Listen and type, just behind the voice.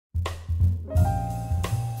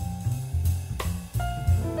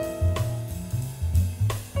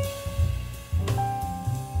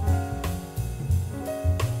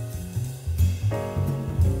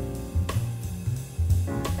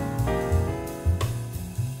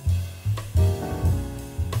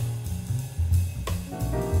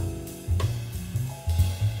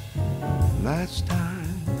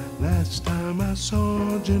Last time I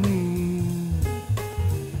saw Jeannine,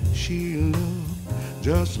 she looked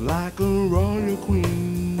just like a royal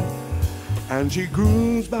queen, and she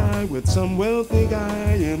cruised by with some wealthy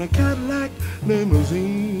guy in a Cadillac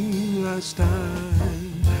limousine. Last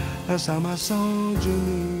time I saw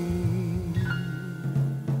Jeannine.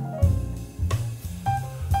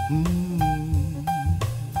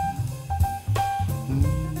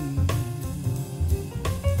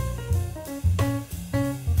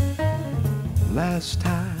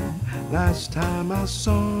 Last time I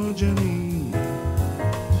saw Jeannine,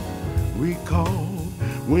 recall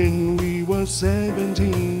when we were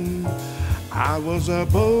 17. I was a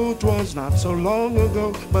boat, 'twas not so long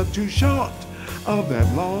ago, but too short of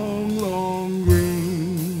that long, long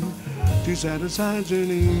green to satisfy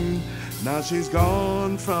Jeannine. Now she's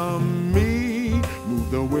gone from me,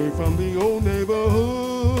 moved away from the old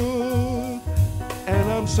neighborhood,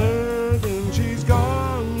 and I'm certain she's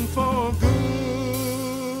gone for good.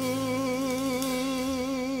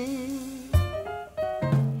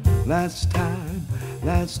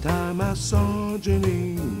 Last time I saw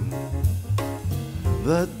Jeannine,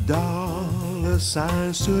 the dollar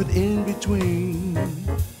sign stood in between.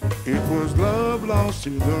 It was love lost to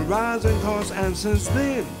the rising cost, and since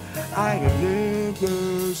then I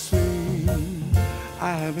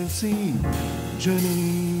haven't seen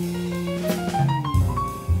Jeannine.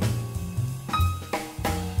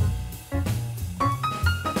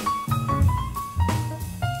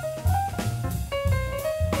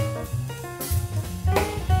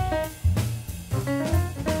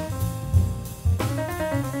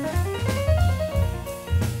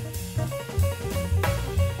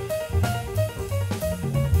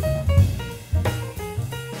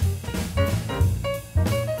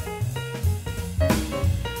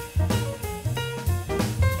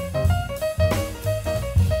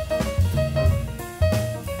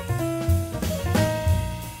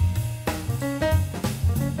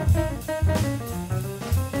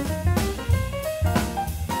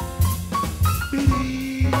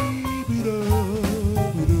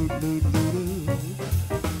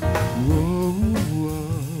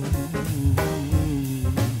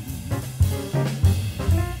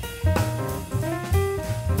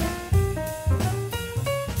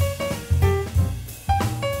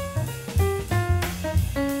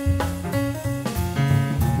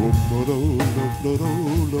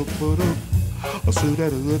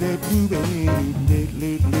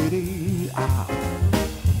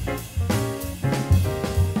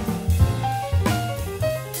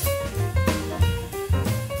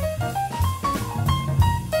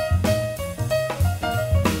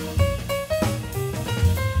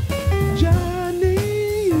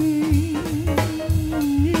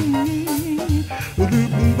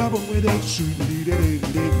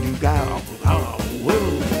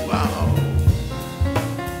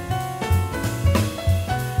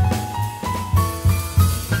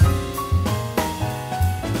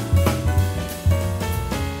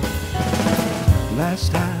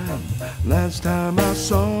 Last time I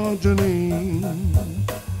saw Jeannine,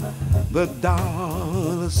 the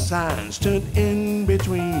dollar sign stood in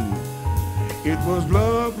between. It was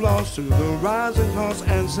love lost to the rising cost,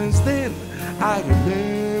 and since then I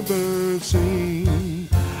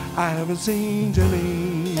haven't seen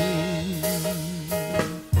Jeannine.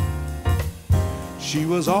 She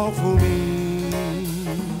was awful mean.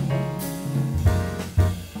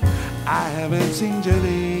 I haven't seen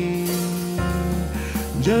Jeannine.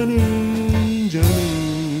 Jeannine.